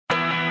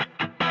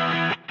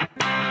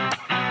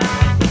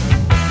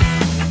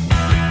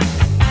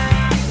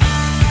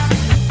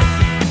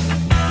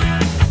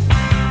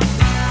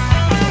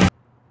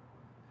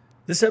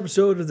This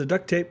episode of the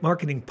Duct Tape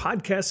Marketing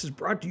Podcast is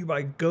brought to you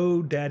by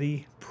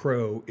GoDaddy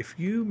Pro. If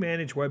you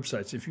manage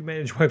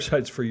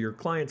websites for your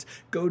clients,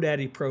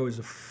 GoDaddy Pro is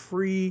a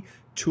free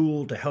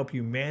tool to help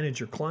you manage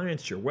your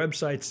clients, your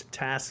websites,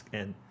 tasks,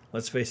 and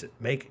let's face it,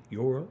 make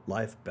your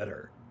life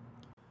better.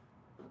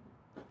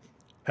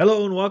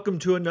 Hello and welcome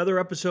to another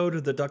episode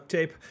of the Duct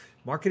Tape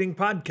Marketing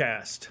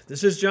Podcast.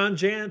 This is John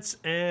Jantsch,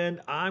 and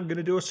I'm going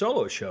to do a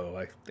solo show.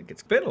 I think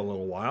it's been a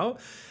little while.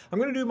 I'm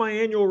going to do my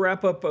annual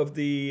wrap-up of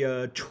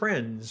the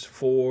trends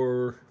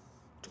for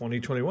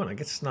 2021. I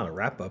guess it's not a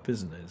wrap-up,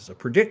 isn't it? It's a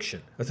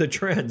prediction of the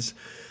trends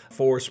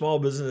for small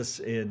business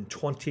in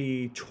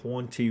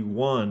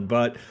 2021.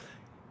 But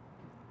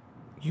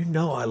you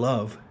know I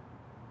love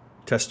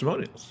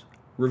testimonials,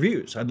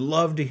 reviews. I'd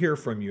love to hear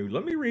from you.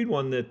 Let me read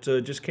one that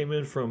just came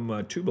in from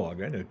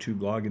TubeBlog. I know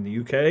TubeBlog in the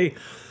UK.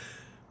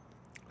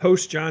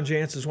 Host John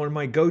Jantsch is one of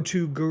my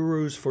go-to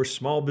gurus for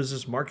small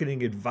business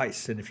marketing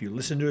advice, and if you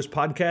listen to his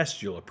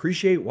podcast, you'll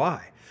appreciate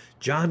why.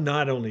 John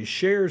not only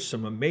shares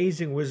some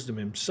amazing wisdom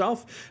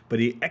himself,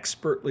 but he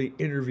expertly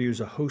interviews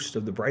a host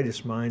of the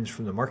brightest minds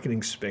from the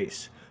marketing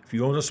space. If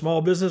you own a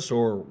small business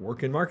or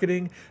work in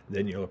marketing,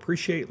 then you'll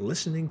appreciate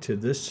listening to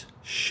this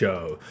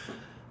show.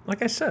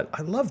 Like I said,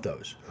 I love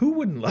those. Who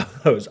wouldn't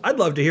love those? I'd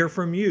love to hear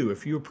from you.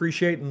 If you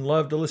appreciate and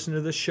love to listen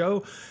to this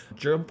show,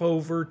 jump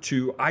over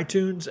to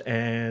iTunes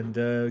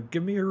and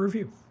give me a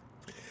review.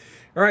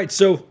 All right,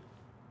 so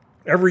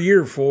every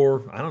year for,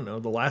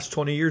 the last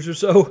 20 years or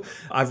so,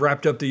 I've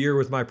wrapped up the year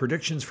with my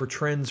predictions for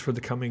trends for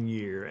the coming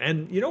year.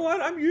 And you know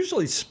what? I'm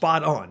usually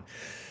spot on.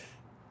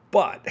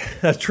 But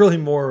that's really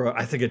more,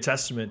 I think, a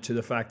testament to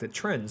the fact that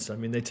trends,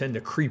 they tend to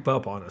creep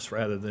up on us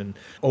rather than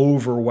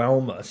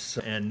overwhelm us.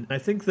 And I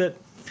think that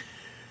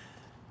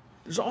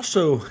there's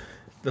also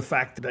the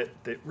fact that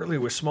really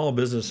with small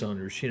business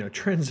owners,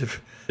 trends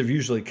have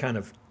usually kind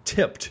of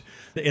tipped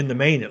in the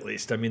main, at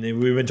least. We've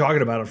been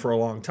talking about it for a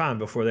long time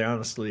before they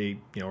honestly,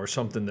 are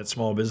something that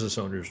small business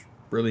owners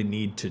really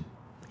need to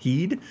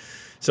heed.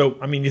 So,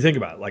 you think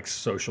about it, like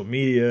social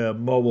media,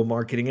 mobile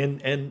marketing,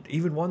 and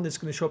even one that's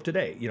going to show up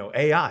today,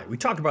 AI. We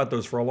talk about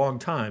those for a long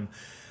time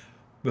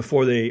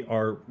before they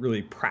are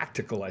really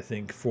practical, I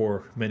think,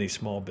 for many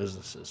small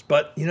businesses.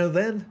 But,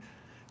 then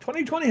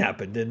 2020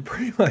 happened, and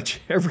pretty much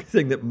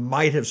everything that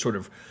might have sort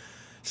of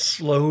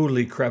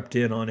slowly crept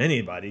in on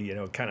anybody,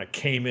 kind of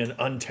came in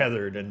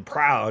untethered and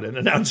proud and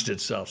announced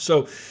itself.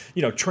 So,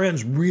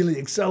 trends really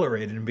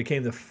accelerated and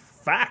became the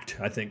fact,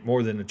 I think,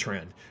 more than a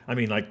trend.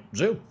 Like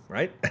Zoom,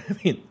 right?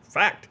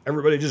 Fact.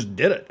 Everybody just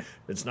did it.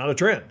 It's not a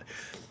trend.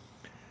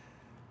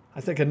 I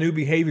think a new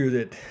behavior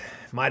that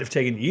might have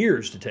taken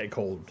years to take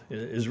hold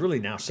is really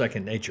now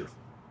second nature.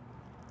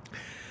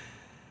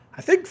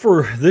 I think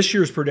for this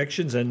year's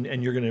predictions,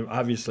 and you're going to,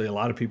 obviously, a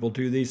lot of people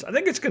do these, I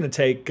think it's going to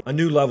take a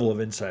new level of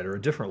insight or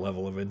a different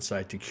level of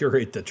insight to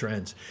curate the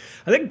trends.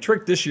 I think the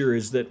trick this year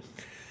is that,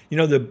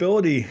 the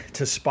ability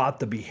to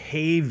spot the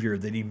behavior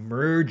that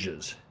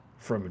emerges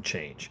from a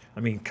change.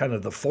 Kind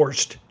of the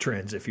forced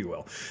trends, if you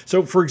will.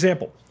 So, for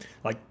example,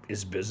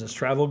 is business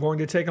travel going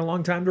to take a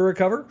long time to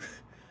recover?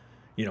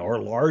 Are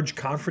large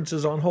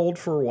conferences on hold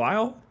for a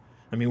while?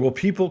 Will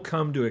people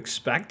come to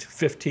expect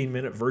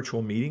 15-minute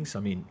virtual meetings?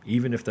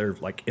 Even if they're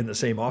in the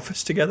same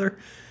office together?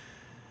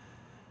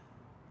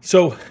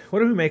 So, what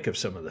do we make of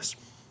some of this?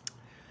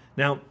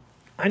 Now,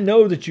 I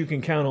know that you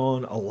can count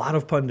on a lot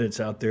of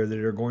pundits out there that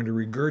are going to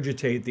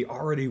regurgitate the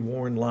already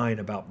worn line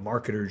about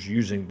marketers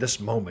using this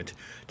moment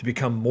to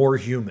become more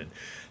human,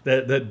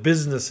 that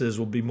businesses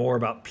will be more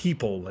about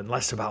people and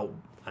less about,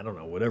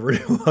 whatever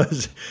it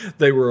was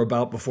they were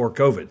about before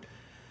COVID.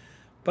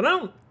 But I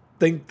don't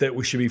think that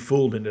we should be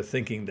fooled into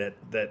thinking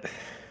that,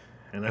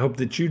 and I hope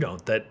that you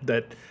don't,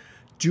 that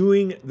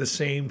doing the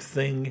same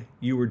thing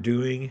you were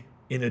doing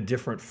in a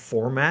different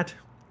format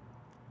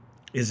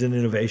is an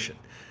innovation.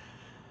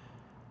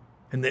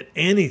 And that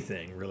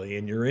anything really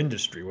in your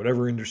industry,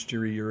 whatever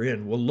industry you're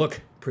in, will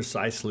look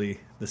precisely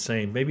the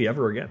same, maybe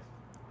ever again.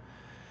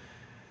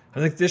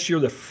 I think this year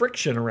the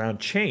friction around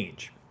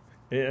change,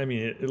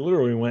 it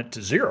literally went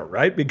to zero,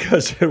 right?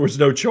 Because there was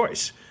no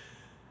choice.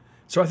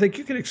 So I think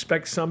you can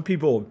expect some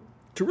people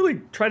to really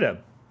try to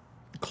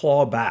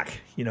claw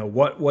back,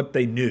 what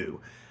they knew.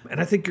 And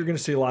I think you're going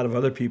to see a lot of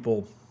other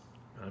people,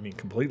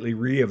 completely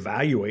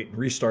reevaluate and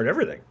restart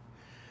everything.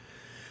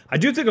 I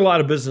do think a lot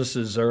of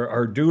businesses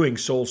are doing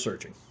soul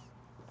searching.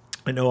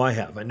 I know I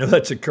have. I know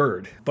that's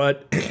occurred.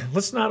 But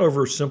let's not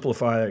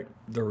oversimplify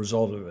the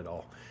result of it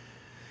all.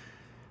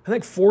 I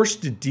think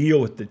forced to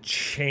deal with the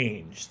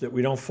change that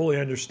we don't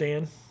fully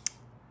understand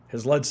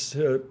has led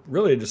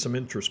to some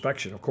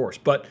introspection, of course.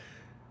 But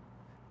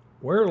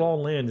where it'll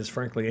all land is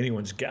frankly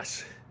anyone's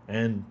guess.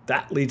 And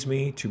that leads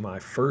me to my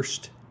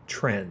first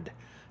trend.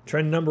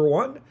 Trend number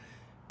 1,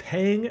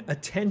 paying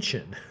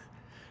attention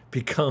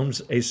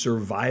becomes a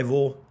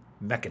survival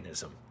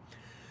mechanism.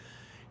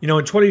 In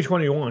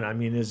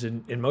 2021, as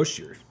in most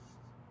years,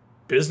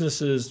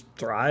 businesses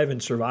thrive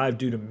and survive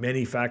due to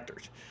many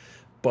factors.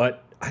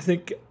 But I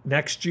think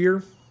next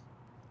year,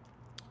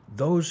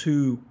 those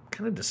who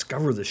kind of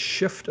discover the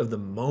shift of the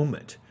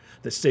moment,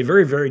 that stay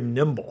very, very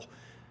nimble,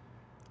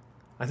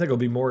 I think will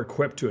be more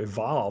equipped to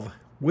evolve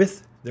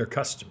with their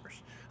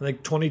customers. I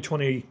think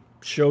 2020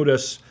 showed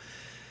us,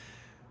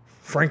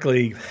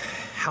 frankly,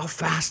 how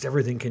fast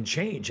everything can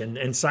change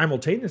and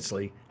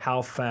simultaneously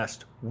how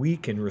fast we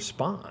can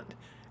respond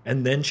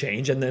and then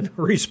change and then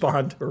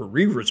respond or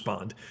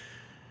re-respond.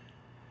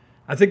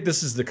 I think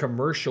this is the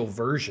commercial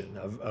version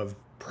of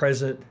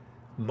present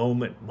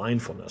moment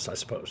mindfulness, I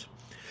suppose.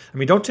 I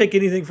mean, don't take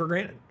anything for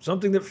granted.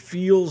 Something that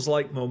feels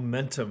like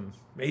momentum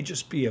may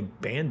just be a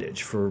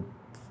bandage for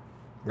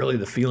really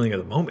the feeling of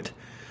the moment.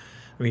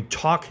 I mean,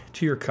 talk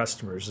to your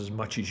customers as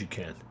much as you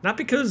can. Not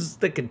because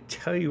they can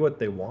tell you what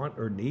they want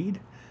or need,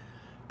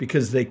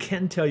 because they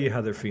can tell you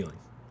how they're feeling.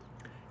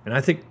 And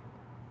I think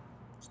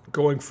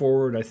going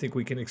forward, I think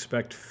we can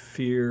expect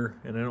fear,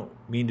 and I don't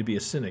mean to be a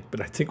cynic, but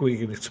I think we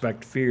can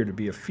expect fear to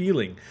be a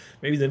feeling,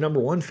 maybe the number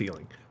one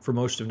feeling for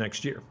most of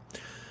next year.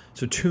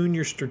 So tune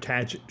your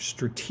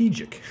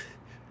strategic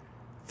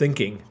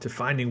thinking to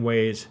finding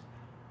ways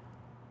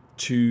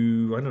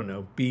to, I don't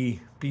know, be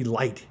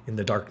light in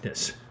the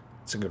darkness.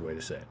 That's a good way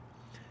to say it.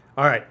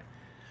 All right.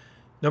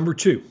 Number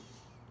 2,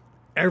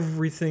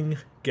 everything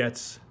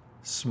gets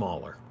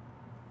smaller.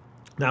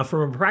 Now,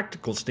 from a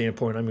practical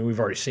standpoint, I mean, we've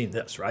already seen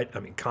this, right? I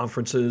mean,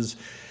 conferences,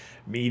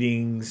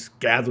 meetings,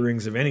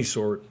 gatherings of any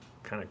sort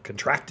kind of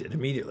contracted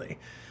immediately.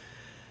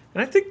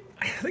 And I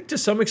think to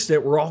some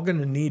extent, we're all going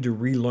to need to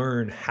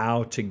relearn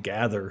how to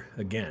gather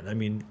again. I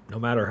mean, no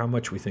matter how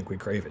much we think we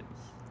crave it.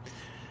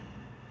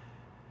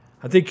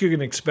 I think you're going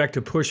to expect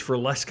a push for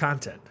less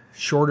content,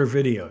 shorter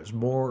videos,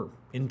 more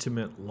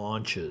intimate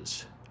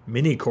launches,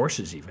 mini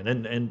courses even,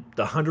 and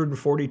the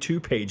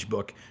 142-page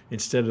book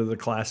instead of the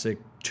classic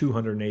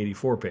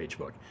 284-page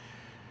book.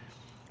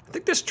 I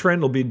think this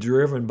trend will be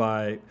driven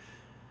by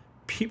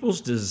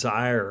people's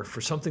desire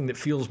for something that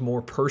feels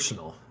more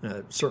personal,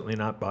 certainly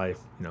not by,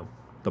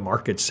 the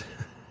market's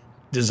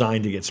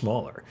designed to get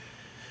smaller.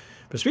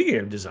 But speaking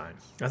of design,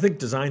 I think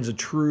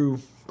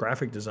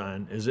graphic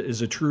design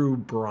is a true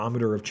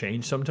barometer of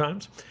change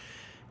sometimes.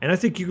 And I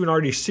think you can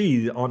already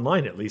see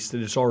online, at least,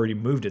 that it's already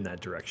moved in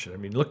that direction. I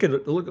mean, look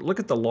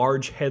at the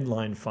large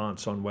headline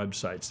fonts on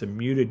websites, the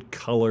muted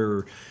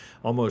color,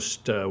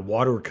 almost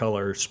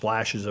watercolor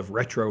splashes of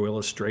retro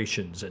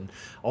illustrations, and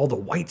all the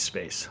white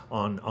space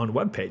on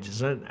web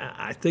pages. And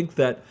I think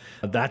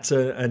that's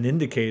an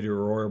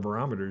indicator or a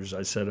barometer, as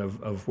I said,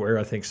 of where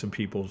I think some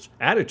people's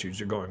attitudes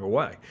are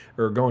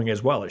going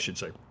as well, I should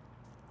say.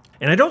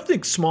 And I don't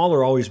think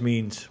smaller always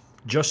means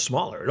just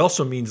smaller. It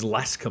also means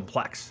less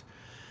complex.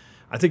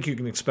 I think you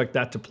can expect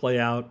that to play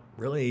out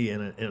really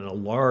in a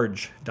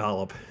large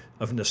dollop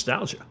of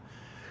nostalgia.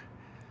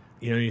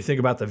 You think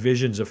about the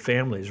visions of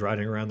families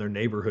riding around their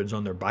neighborhoods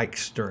on their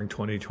bikes during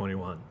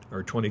 2021,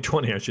 or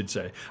 2020, I should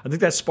say. I think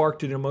that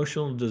sparked an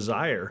emotional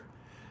desire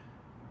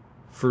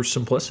for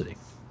simplicity.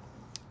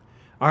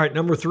 All right,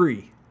 number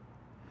 3,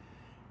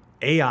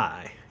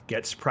 AI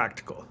gets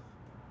practical.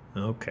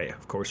 Okay,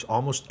 of course,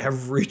 almost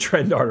every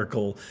trend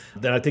article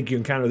that I think you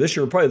encounter this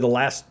year, probably the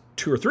last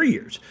 2 or 3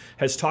 years,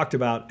 has talked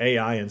about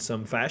AI in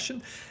some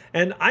fashion.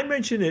 And I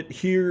mention it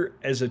here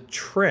as a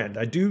trend.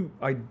 I do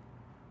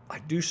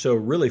so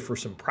really for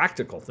some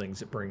practical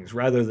things it brings,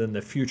 rather than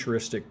the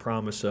futuristic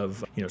promise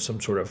of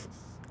some sort of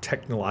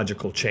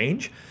technological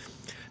change.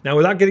 Now,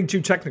 without getting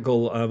too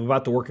technical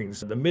about the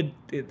workings,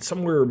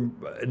 somewhere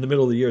in the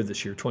middle of the year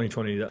this year,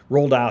 2020,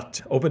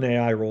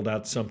 OpenAI rolled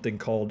out something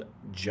called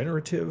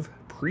Generative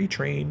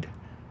Pre-trained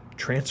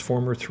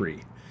Transformer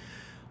 3,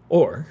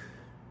 or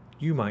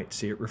you might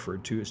see it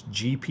referred to as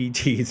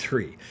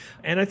GPT-3.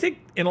 And I think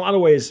in a lot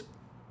of ways,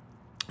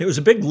 it was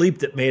a big leap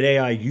that made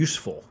AI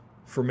useful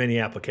for many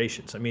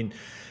applications. I mean,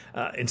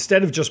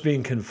 instead of just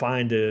being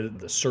confined to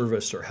the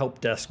service or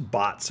help desk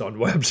bots on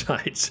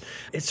websites,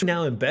 it's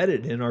now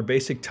embedded in our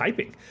basic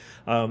typing.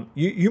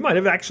 You might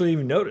have actually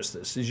even noticed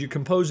this as you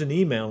compose an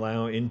email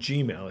now in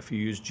Gmail, if you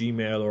use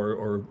Gmail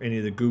or any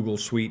of the Google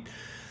suite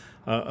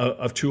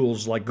of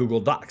tools like Google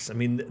Docs. I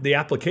mean, the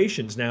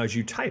applications now, as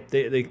you type,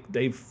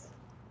 they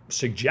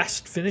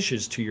suggest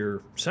finishes to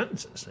your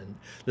sentences. And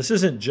this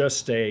isn't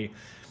just a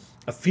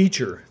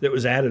feature that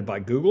was added by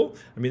Google.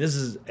 I mean, this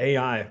is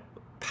AI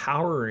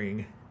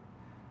powering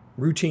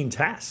routine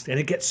tasks, and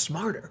it gets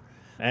smarter.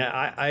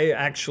 I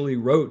actually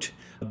wrote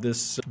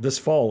this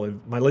fall in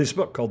my latest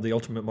book called The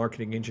Ultimate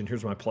Marketing Engine.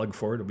 Here's my plug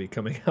for it. It'll be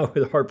coming out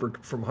with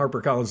from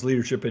HarperCollins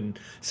Leadership in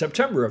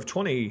September of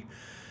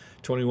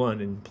 2021,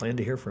 and plan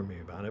to hear from me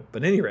about it.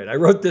 But at any rate, I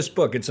wrote this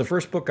book. It's the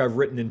first book I've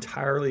written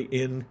entirely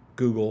in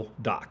Google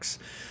Docs.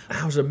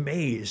 I was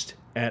amazed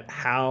at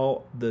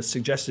how the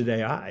suggested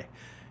AI,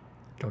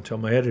 don't tell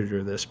my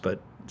editor this,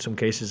 but in some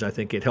cases I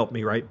think it helped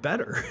me write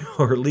better,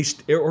 or at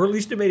least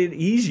it made it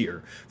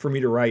easier for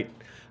me to write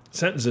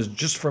sentences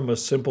just from a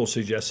simple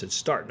suggested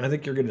start. And I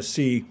think you're going to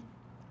see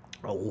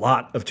a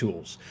lot of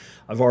tools.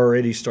 I've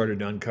already started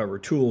to uncover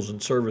tools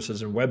and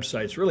services and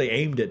websites really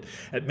aimed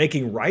at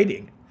making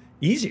writing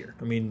easier.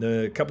 I mean,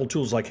 a couple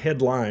tools like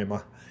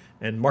Headlime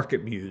and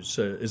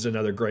MarketMuse is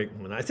another great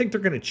one. I think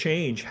they're going to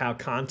change how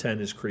content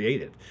is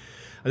created.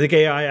 I think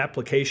AI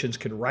applications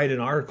can write an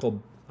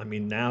article,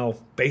 now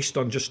based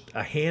on just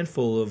a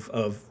handful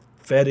of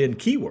fed in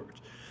keywords.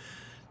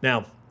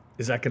 Now,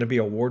 is that going to be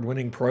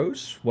award-winning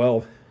prose?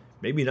 Well,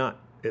 maybe not,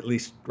 at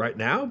least right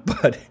now.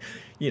 But,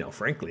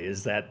 frankly,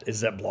 is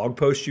that blog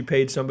post you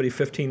paid somebody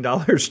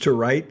 $15 to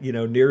write,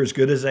 near as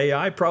good as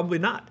AI? Probably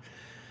not.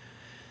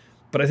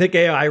 But I think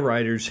AI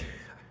writers,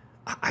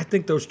 I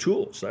think those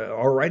tools are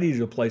already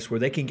to a place where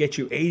they can get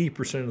you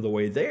 80% of the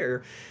way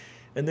there.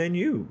 And then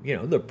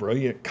the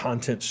brilliant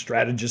content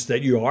strategist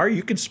that you are,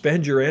 you can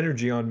spend your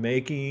energy on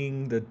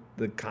making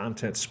the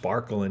content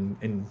sparkle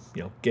and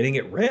getting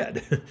it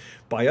read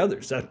by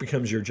others. That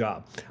becomes your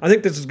job. I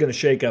think this is going to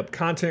shake up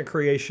content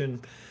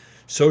creation,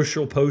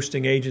 social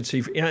posting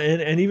agency,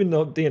 and even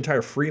the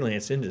entire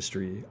freelance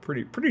industry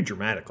pretty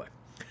dramatically.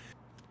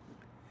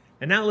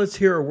 And now let's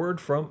hear a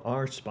word from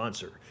our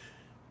sponsor.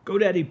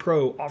 GoDaddy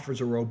Pro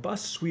offers a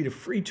robust suite of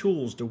free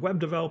tools to web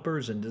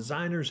developers and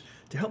designers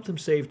to help them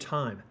save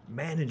time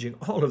managing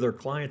all of their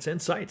clients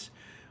and sites.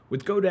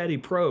 With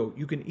GoDaddy Pro,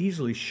 you can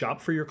easily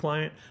shop for your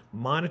client,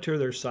 monitor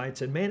their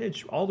sites, and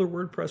manage all their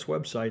WordPress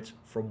websites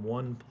from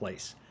one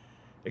place.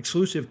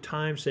 Exclusive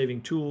time-saving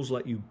tools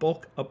let you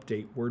bulk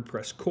update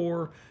WordPress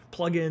core,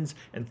 plugins,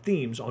 and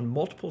themes on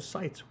multiple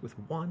sites with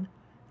one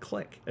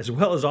click, as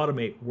well as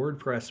automate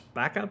WordPress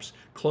backups,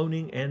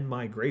 cloning, and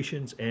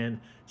migrations, and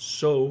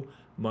so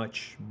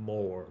much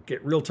more.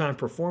 Get real-time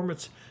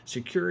performance,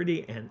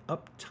 security, and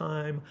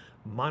uptime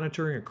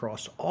monitoring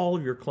across all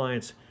of your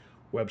clients'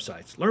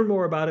 websites. Learn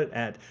more about it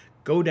at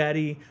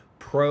GoDaddy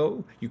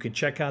Pro. You can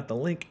check out the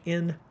link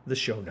in the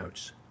show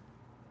notes.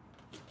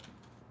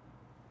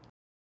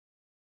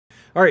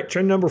 All right,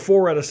 trend number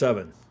 4 out of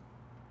 7.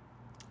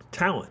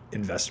 Talent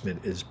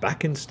investment is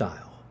back in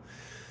style.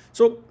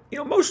 So,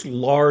 most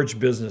large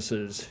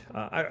businesses,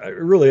 I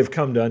really have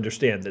come to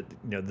understand that,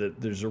 that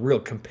there's a real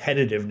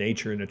competitive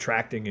nature in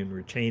attracting and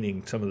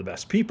retaining some of the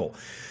best people.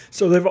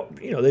 So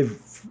they've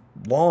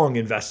long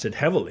invested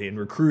heavily in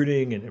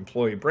recruiting and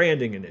employee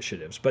branding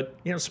initiatives. But,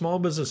 small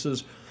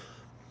businesses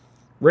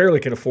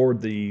rarely can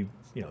afford the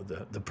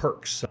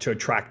perks to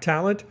attract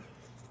talent.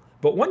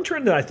 But one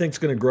trend that I think is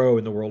going to grow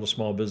in the world of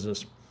small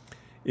business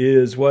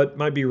is what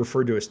might be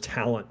referred to as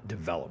talent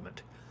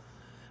development.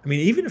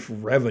 Even if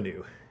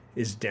revenue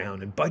is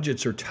down and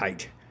budgets are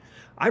tight,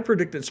 I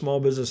predict that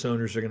small business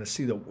owners are going to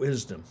see the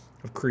wisdom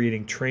of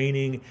creating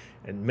training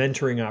and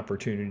mentoring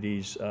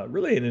opportunities,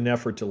 really in an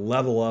effort to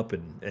level up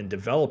and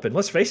develop. And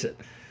let's face it,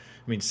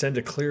 send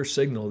a clear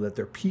signal that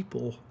their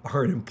people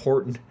are an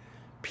important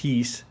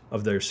piece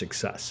of their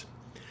success.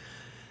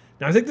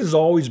 Now, I think this has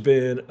always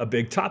been a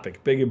big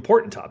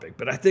important topic,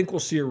 but I think we'll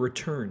see a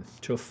return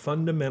to a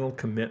fundamental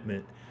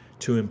commitment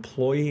to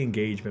employee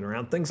engagement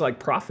around things like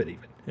profit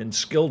even and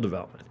skill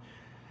development.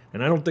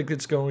 And I don't think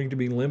it's going to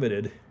be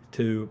limited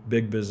to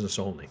big business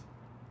only.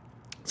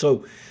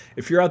 So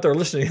if you're out there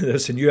listening to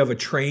this and you have a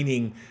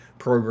training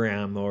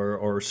program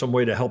or some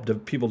way to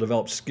help people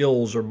develop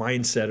skills or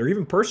mindset or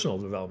even personal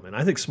development,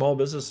 I think small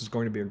business is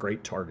going to be a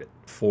great target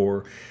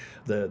for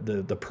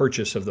the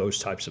purchase of those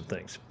types of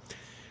things.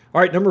 All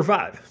right, number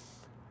 5,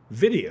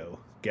 video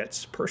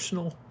gets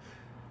personal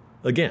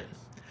again.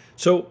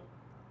 So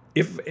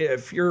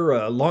if you're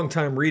a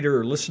longtime reader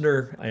or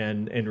listener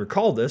and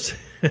recall this,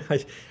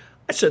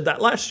 I said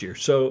that last year,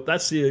 so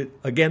that's the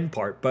again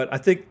part, but I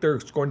think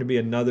there's going to be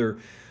another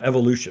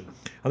evolution.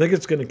 I think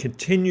it's going to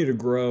continue to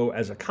grow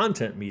as a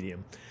content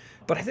medium,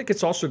 but I think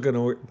it's also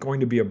going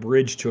to be a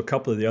bridge to a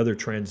couple of the other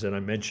trends that I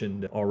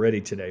mentioned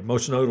already today,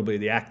 most notably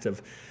the act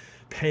of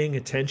paying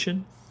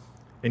attention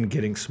and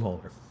getting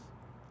smaller.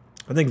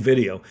 I think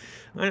video,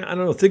 I don't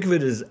know, think of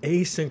it as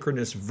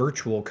asynchronous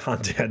virtual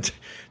content.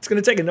 It's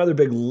going to take another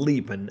big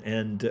leap and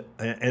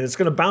it's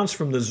going to bounce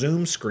from the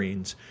Zoom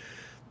screens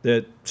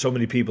that so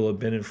many people have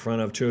been in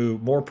front of to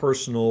more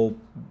personal,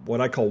 what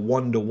I call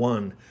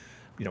one-to-one,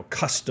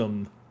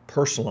 custom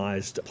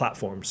personalized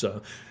platforms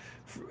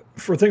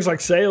for things like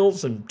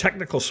sales and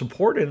technical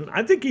support. And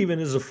I think even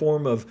as a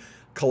form of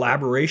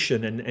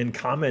collaboration and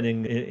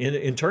commenting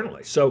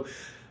internally. So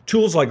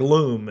tools like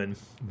Loom and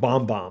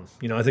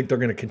BombBomb, I think they're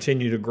going to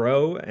continue to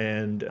grow.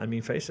 And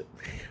face it,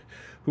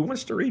 who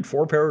wants to read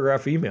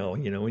 4-paragraph email,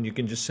 when you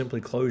can just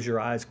simply close your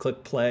eyes,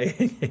 click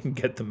play, and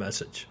get the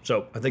message.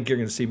 So I think you're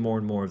going to see more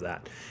and more of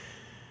that.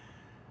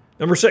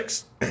 Number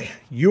 6,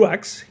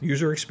 UX,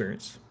 user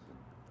experience,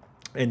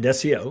 and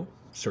SEO,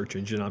 search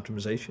engine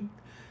optimization,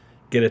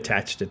 get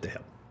attached at the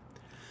hip.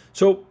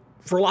 So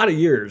for a lot of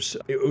years,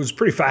 it was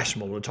pretty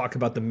fashionable to talk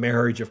about the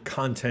marriage of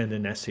content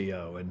and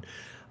SEO. And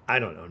I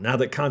don't know, now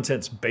that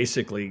content's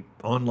basically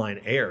online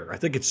air, I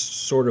think it's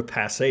sort of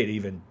passé to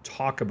even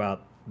talk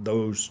about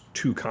those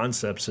two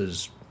concepts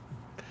as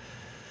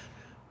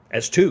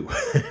two,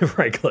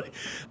 frankly.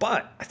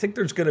 But I think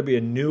there's going to be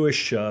a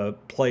newish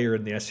player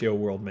in the SEO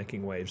world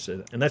making waves,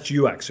 and that's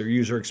UX, or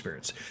user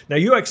experience. Now,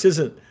 UX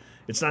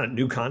it's not a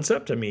new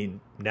concept.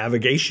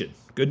 Navigation,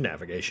 good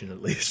navigation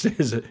at least,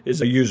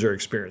 is a user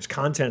experience.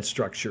 Content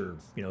structure,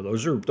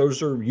 those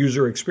are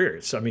user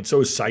experience. So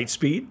is site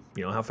speed,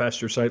 how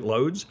fast your site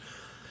loads.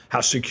 how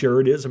secure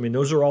it is. I mean,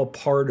 those are all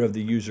part of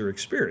the user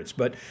experience.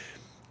 But,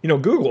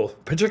 Google,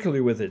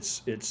 particularly with its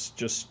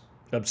just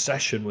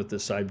obsession with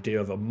this idea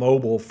of a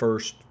mobile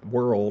first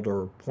world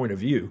or point of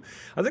view,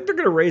 I think they're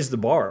going to raise the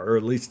bar, or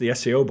at least the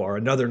SEO bar,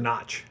 another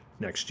notch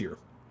next year.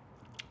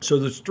 So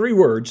there's 3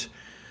 words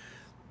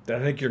that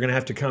I think you're going to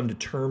have to come to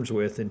terms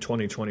with in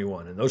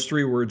 2021. And those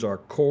 3 words are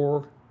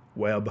Core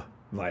Web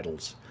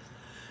Vitals.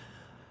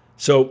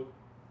 So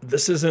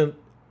this isn't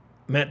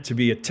meant to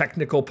be a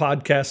technical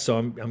podcast, so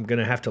I'm going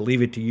to have to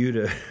leave it to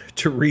you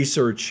to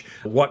research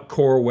what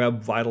Core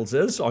Web Vitals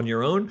is on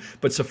your own.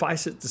 But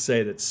suffice it to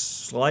say that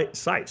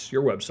sites,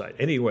 your website,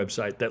 any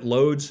website that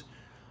loads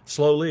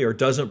slowly or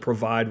doesn't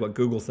provide what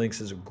Google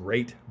thinks is a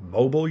great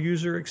mobile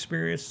user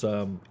experience,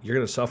 you're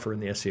going to suffer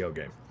in the SEO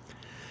game.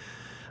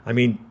 I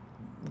mean,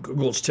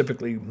 Google's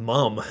typically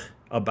mum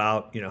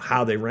about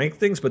how they rank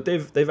things, but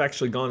they've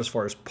actually gone as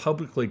far as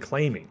publicly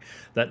claiming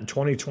that in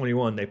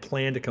 2021 they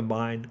plan to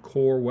combine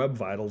Core Web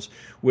Vitals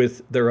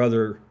with their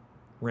other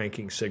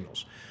ranking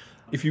signals.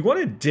 If you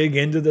want to dig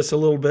into this a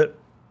little bit,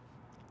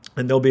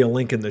 and there'll be a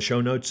link in the show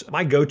notes,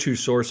 my go-to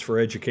source for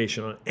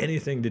education on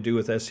anything to do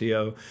with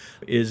SEO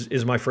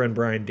is my friend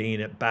Brian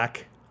Dean at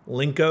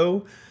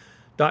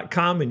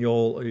backlinko.com, and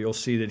you'll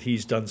see that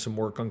he's done some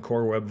work on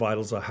Core Web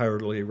Vitals. I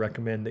highly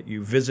recommend that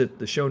you visit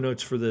the show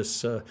notes for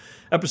this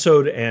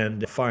episode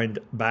and find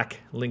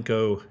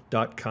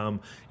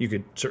backlinko.com. You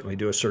could certainly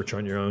do a search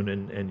on your own,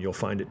 and you'll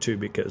find it too,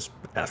 because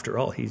after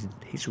all, he's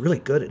really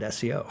good at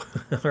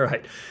SEO. All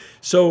right.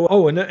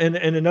 So, and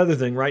another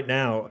thing right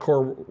now,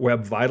 Core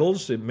Web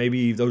Vitals,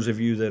 maybe those of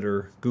you that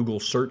are Google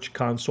Search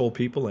Console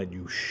people, and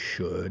you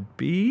should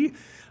be,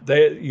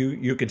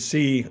 you could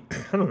see,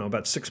 I don't know,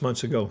 about 6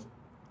 months ago,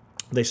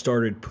 they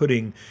started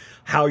putting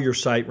how your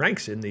site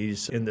ranks in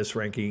this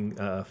ranking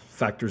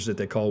factors that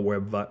they call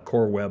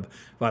Core Web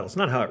Vitals.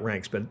 Not how it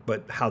ranks,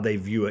 but how they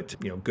view it,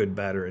 good,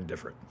 bad, or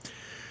indifferent.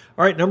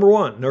 All right,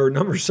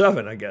 number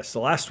 7, I guess, the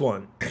last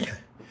one.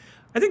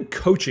 I think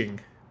coaching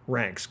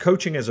ranks.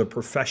 Coaching as a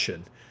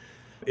profession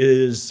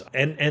is,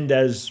 and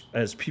as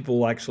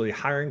people actually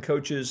hiring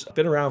coaches,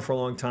 been around for a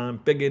long time,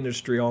 big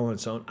industry all on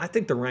its own. I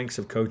think the ranks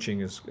of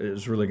coaching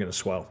is really going to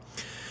swell.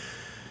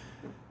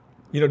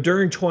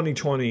 During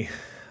 2020,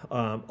 a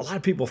lot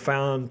of people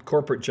found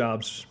corporate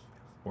jobs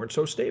weren't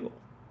so stable,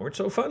 weren't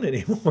so fun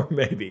anymore,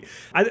 maybe.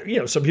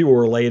 Some people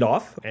were laid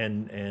off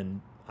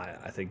and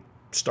I think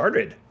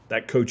started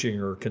that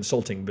coaching or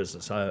consulting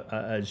business.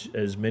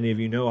 As many of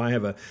you know, I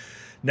have a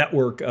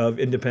network of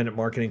independent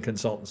marketing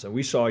consultants, and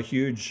we saw a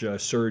huge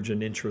surge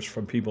in interest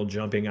from people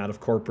jumping out of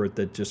corporate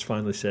that just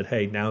finally said,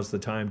 hey, now's the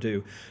time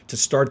to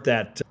start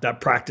that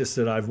practice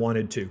that I've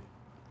wanted to.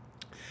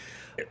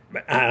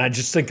 And I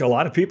just think a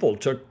lot of people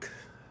took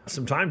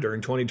some time during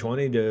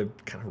 2020 to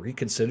kind of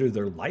reconsider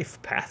their life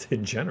path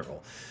in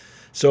general.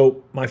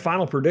 So my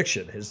final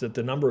prediction is that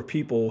the number of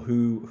people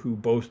who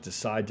both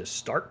decide to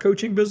start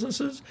coaching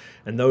businesses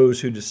and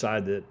those who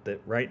decide that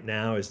right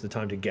now is the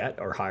time to get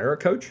or hire a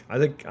coach, I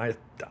think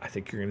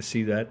you're going to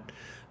see that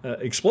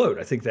explode.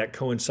 I think that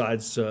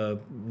coincides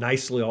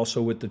nicely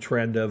also with the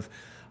trend of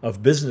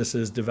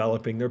businesses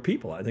developing their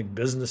people. I think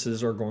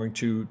businesses are going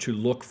to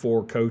look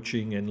for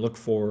coaching and look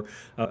for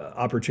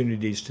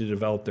opportunities to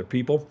develop their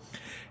people.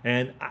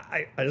 And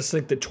I just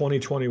think that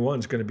 2021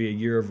 is going to be a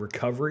year of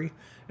recovery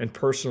and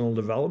personal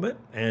development,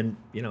 and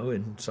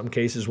in some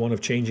cases, one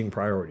of changing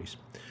priorities.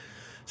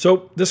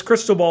 So this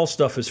crystal ball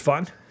stuff is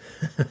fun,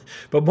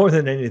 but more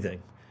than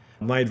anything,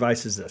 my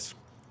advice is this: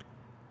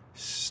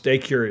 stay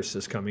curious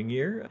this coming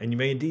year, and you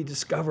may indeed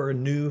discover a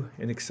new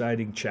and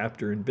exciting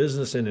chapter in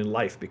business and in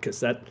life, because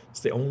that's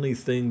the only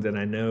thing that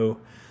I know.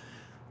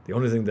 The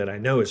only thing that I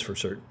know is for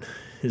certain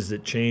is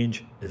that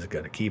change is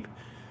going to keep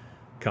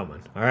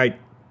coming. All right,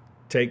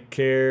 take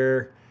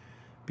care,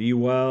 be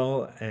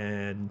well,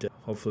 and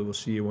hopefully we'll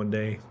see you one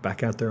day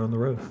back out there on the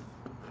road.